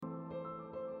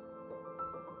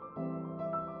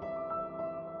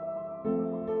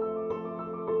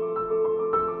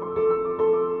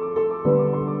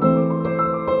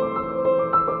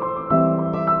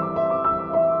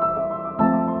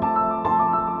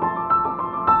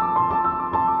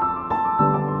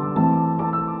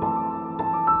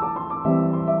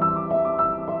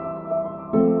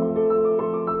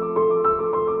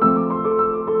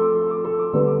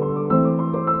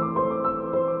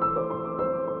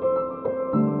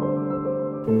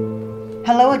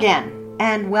Hello again,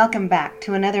 and welcome back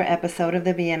to another episode of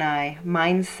the BNI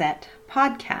Mindset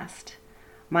Podcast.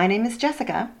 My name is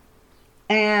Jessica,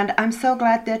 and I'm so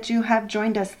glad that you have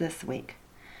joined us this week.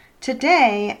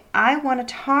 Today, I want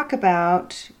to talk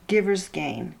about Giver's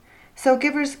Gain. So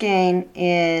Giver's Gain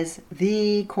is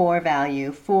the core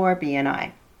value for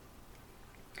BNI.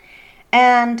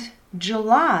 And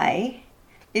July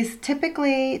is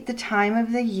typically the time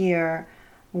of the year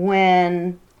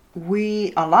when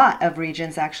a lot of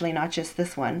regions, actually, not just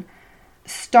this one,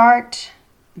 start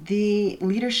the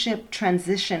leadership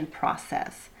transition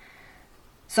process.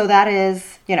 So that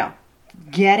is,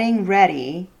 getting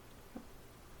ready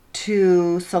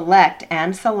to select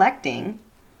and selecting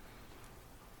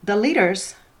the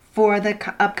leaders for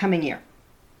the upcoming year.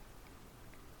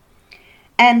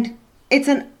 And it's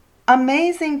an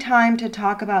amazing time to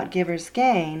talk about Giver's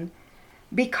Gain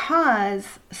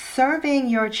because serving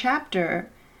your chapter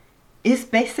is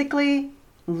basically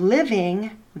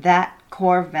living that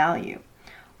core value.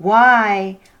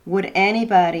 Why would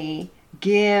anybody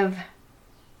give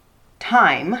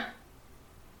time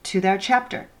to their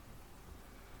chapter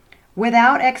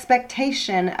without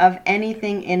expectation of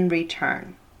anything in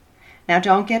return? Now,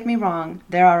 don't get me wrong,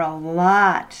 there are a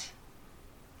lot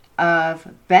of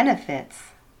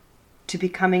benefits to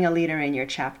becoming a leader in your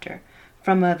chapter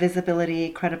from a visibility,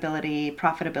 credibility,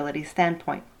 profitability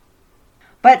standpoint.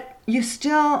 But you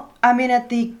still, in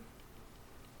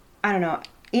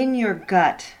your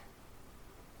gut,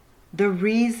 the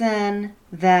reason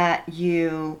that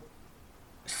you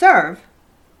serve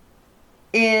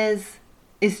is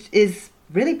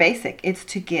really basic. It's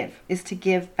to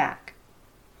give back.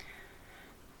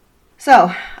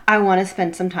 So I want to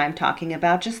spend some time talking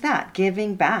about just that,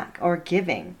 giving back or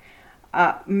giving.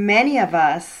 Many of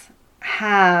us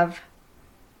have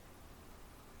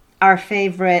our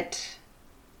favorite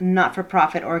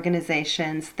not-for-profit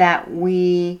organizations that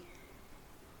we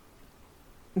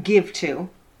give to,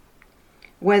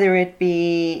 whether it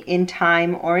be in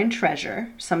time or in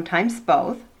treasure, sometimes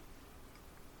both.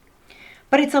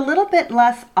 But it's a little bit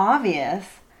less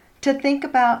obvious to think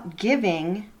about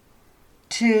giving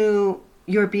to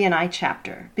your BNI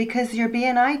chapter, because your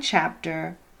BNI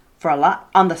chapter, for a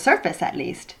lot, on the surface at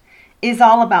least, is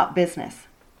all about business.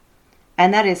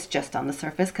 And that is just on the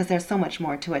surface because there's so much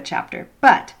more to a chapter.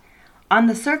 But on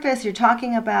the surface, you're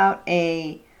talking about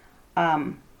a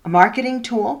marketing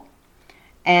tool,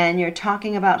 and you're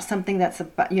talking about something that's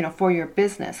about, for your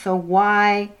business. So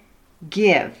why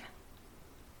give?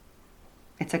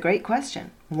 It's a great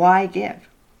question. Why give?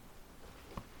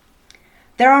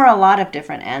 There are a lot of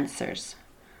different answers.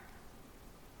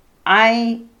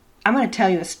 I'm going to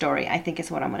tell you a story, I think is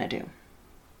what I'm going to do.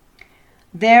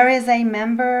 There is a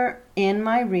member in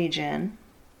my region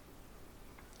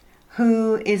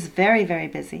who is very, very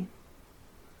busy,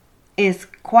 is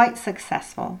quite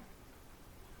successful,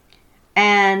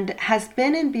 and has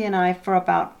been in BNI for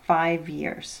about 5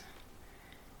 years.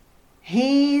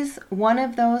 He's one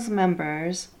of those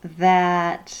members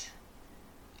that,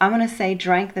 I'm going to say,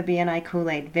 drank the BNI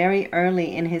Kool-Aid very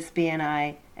early in his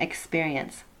BNI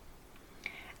experience.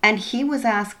 And he was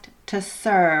asked to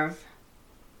serve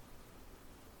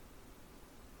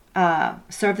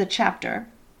the chapter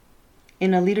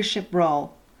in a leadership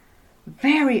role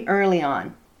very early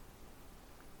on.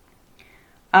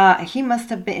 He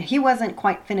wasn't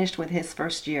quite finished with his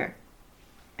first year,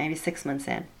 maybe 6 months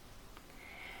in.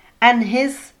 And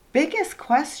his biggest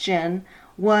question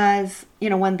was,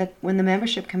 when the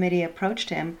membership committee approached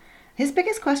him, his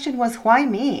biggest question was, why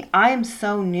me? I am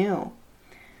so new.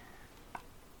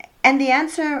 And the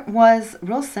answer was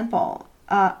real simple.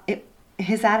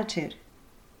 His attitude.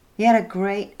 He had a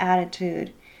great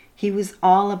attitude. He was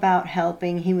all about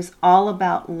helping. He was all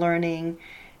about learning.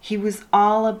 He was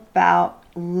all about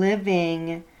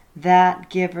living that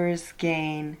Giver's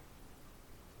Gain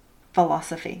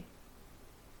philosophy,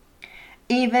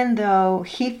 even though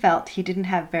he felt he didn't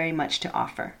have very much to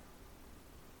offer.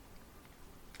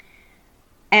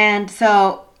 And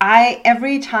so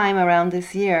every time around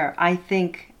this year, I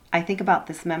think about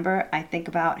this member. I think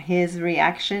about his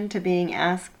reaction to being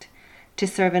asked to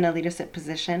serve in a leadership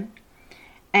position.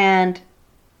 And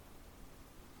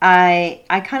I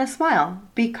kind of smile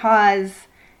because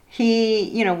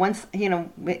once,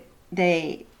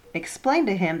 they explained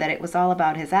to him that it was all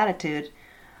about his attitude.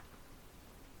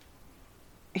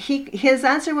 His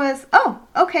answer was, oh,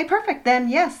 okay, perfect. Then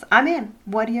yes, I'm in.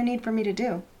 What do you need for me to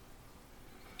do?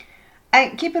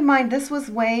 Keep in mind, this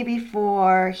was way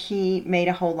before he made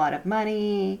a whole lot of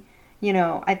money.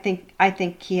 I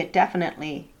think he had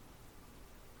definitely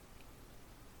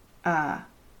done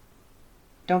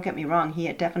don't get me wrong, he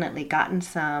had definitely gotten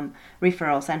some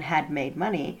referrals and had made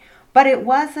money, but it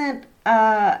wasn't,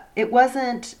 I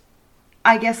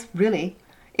guess, really,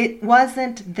 it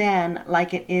wasn't then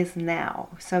like it is now.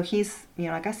 So he's,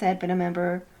 like I said, been a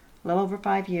member a little over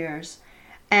 5 years.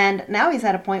 And now he's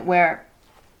at a point where,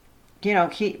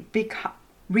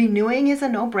 renewing is a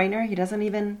no-brainer. He doesn't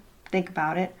even think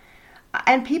about it.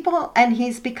 And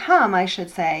he's become, I should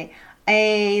say,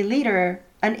 a leader,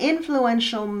 an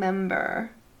influential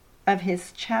member of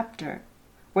his chapter,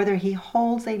 whether he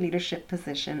holds a leadership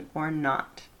position or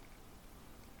not.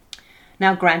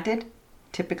 Now, granted,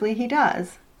 typically he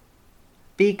does,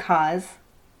 because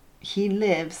he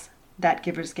lives that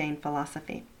giver's gain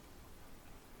philosophy.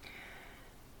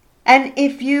 And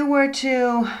if you were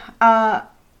to,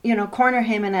 corner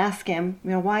him and ask him,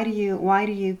 why do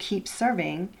you keep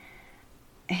serving?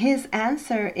 His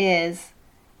answer is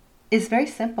very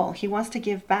simple. He wants to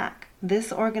give back.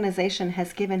 This organization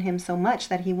has given him so much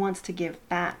that he wants to give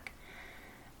back.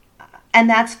 And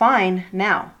that's fine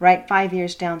now, right? 5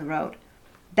 years down the road.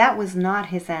 That was not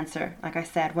his answer, like I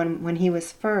said, when he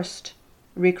was first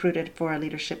recruited for a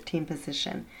leadership team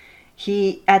position.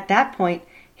 At that point,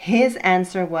 his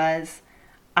answer was,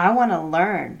 I want to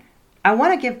learn. I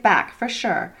want to give back for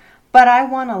sure, but I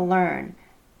want to learn.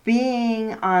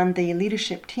 Being on the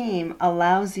leadership team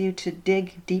allows you to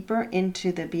dig deeper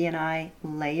into the BNI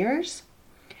layers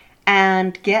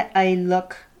and get a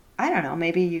look, I don't know,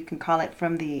 maybe you can call it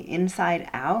from the inside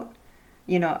out,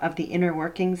 of the inner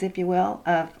workings, if you will,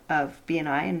 of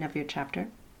BNI and of your chapter.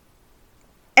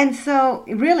 And so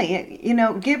really,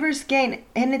 giver's gain,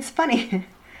 and it's funny.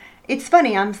 It's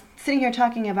funny, I'm sitting here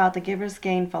talking about the giver's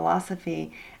gain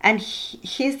philosophy, and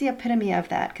he's the epitome of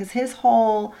that, because his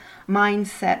whole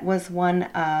mindset was one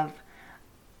of,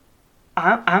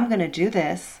 I'm going to do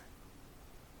this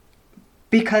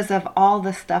because of all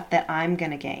the stuff that I'm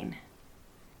going to gain.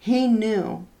 He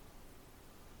knew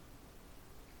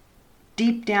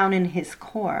deep down in his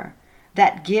core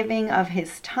that giving of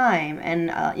his time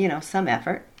and, some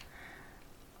effort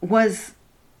was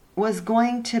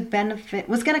going to benefit,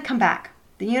 was going to come back.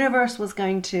 The universe was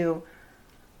going to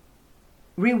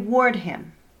reward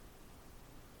him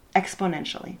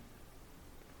exponentially.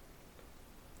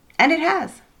 And it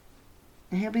has.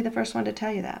 And he'll be the first one to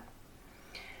tell you that.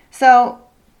 So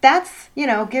that's,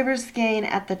 giver's gain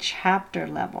at the chapter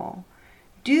level.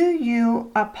 Do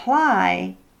you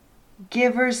apply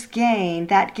giver's gain,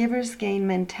 that giver's gain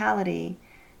mentality,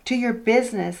 to your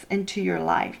business and to your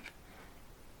life?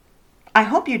 I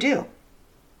hope you do.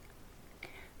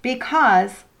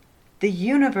 Because the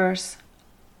universe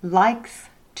likes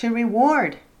to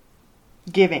reward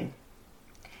giving.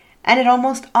 And it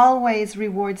almost always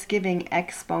rewards giving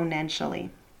exponentially.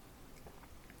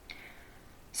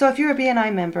 So if you're a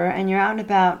BNI member and you're out and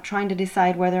about trying to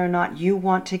decide whether or not you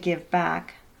want to give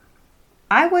back,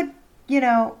 I would,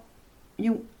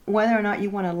 whether or not you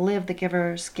want to live the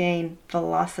giver's gain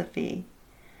philosophy,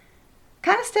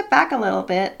 kind of step back a little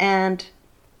bit and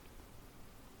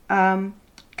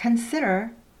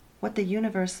consider what the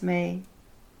universe may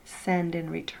send in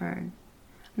return.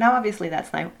 Now, obviously,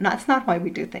 that's not why we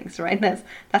do things, right?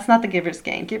 That's not the giver's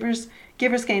gain. Giver's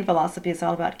gain philosophy is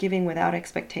all about giving without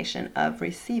expectation of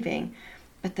receiving.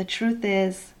 But the truth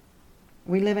is,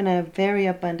 we live in a very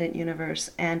abundant universe,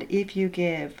 and if you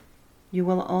give, you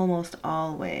will almost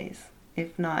always,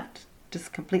 if not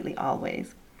just completely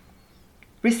always,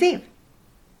 receive.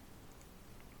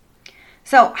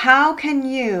 So how can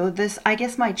you, I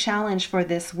guess my challenge for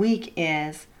this week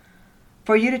is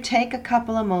for you to take a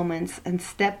couple of moments and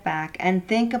step back and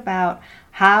think about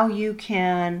how you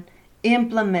can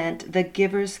implement the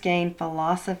giver's gain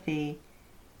philosophy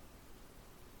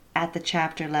at the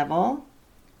chapter level,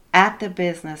 at the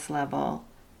business level,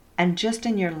 and just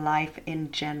in your life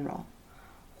in general.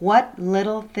 What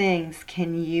little things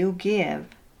can you give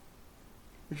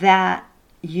that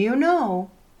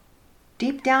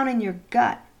deep down in your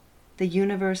gut, the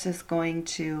universe is going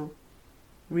to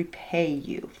repay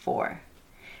you for?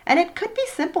 And it could be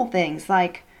simple things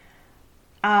like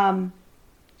a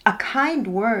kind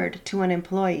word to an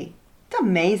employee. It's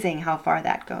amazing how far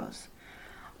that goes.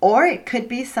 Or it could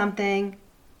be something,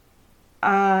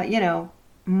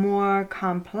 more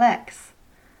complex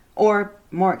or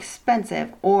more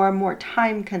expensive or more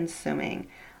time consuming,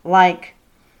 like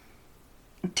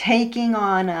taking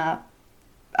on a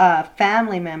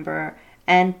family member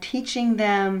and taking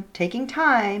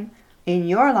time in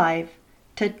your life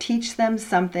to teach them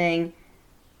something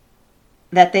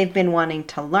that they've been wanting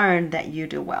to learn that you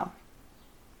do well.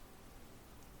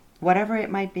 Whatever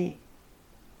it might be.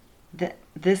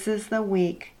 This is the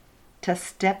week to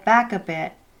step back a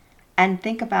bit and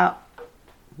think about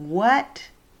what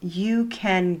you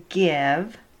can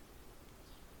give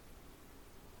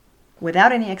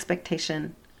without any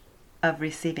expectation of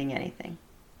receiving anything.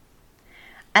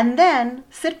 And then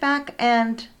sit back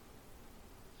and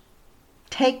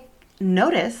take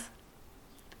notice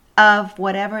of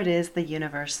whatever it is the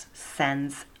universe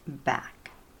sends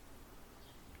back.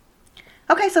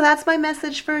 Okay, so that's my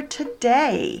message for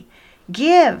today.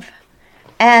 Give.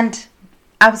 And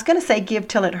I was going to say give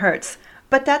till it hurts,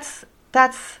 but that's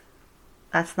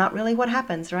not really what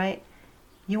happens, right?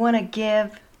 You want to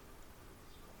give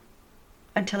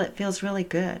until it feels really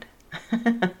good.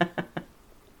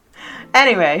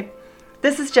 Anyway,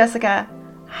 this is Jessica.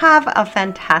 Have a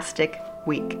fantastic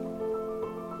week.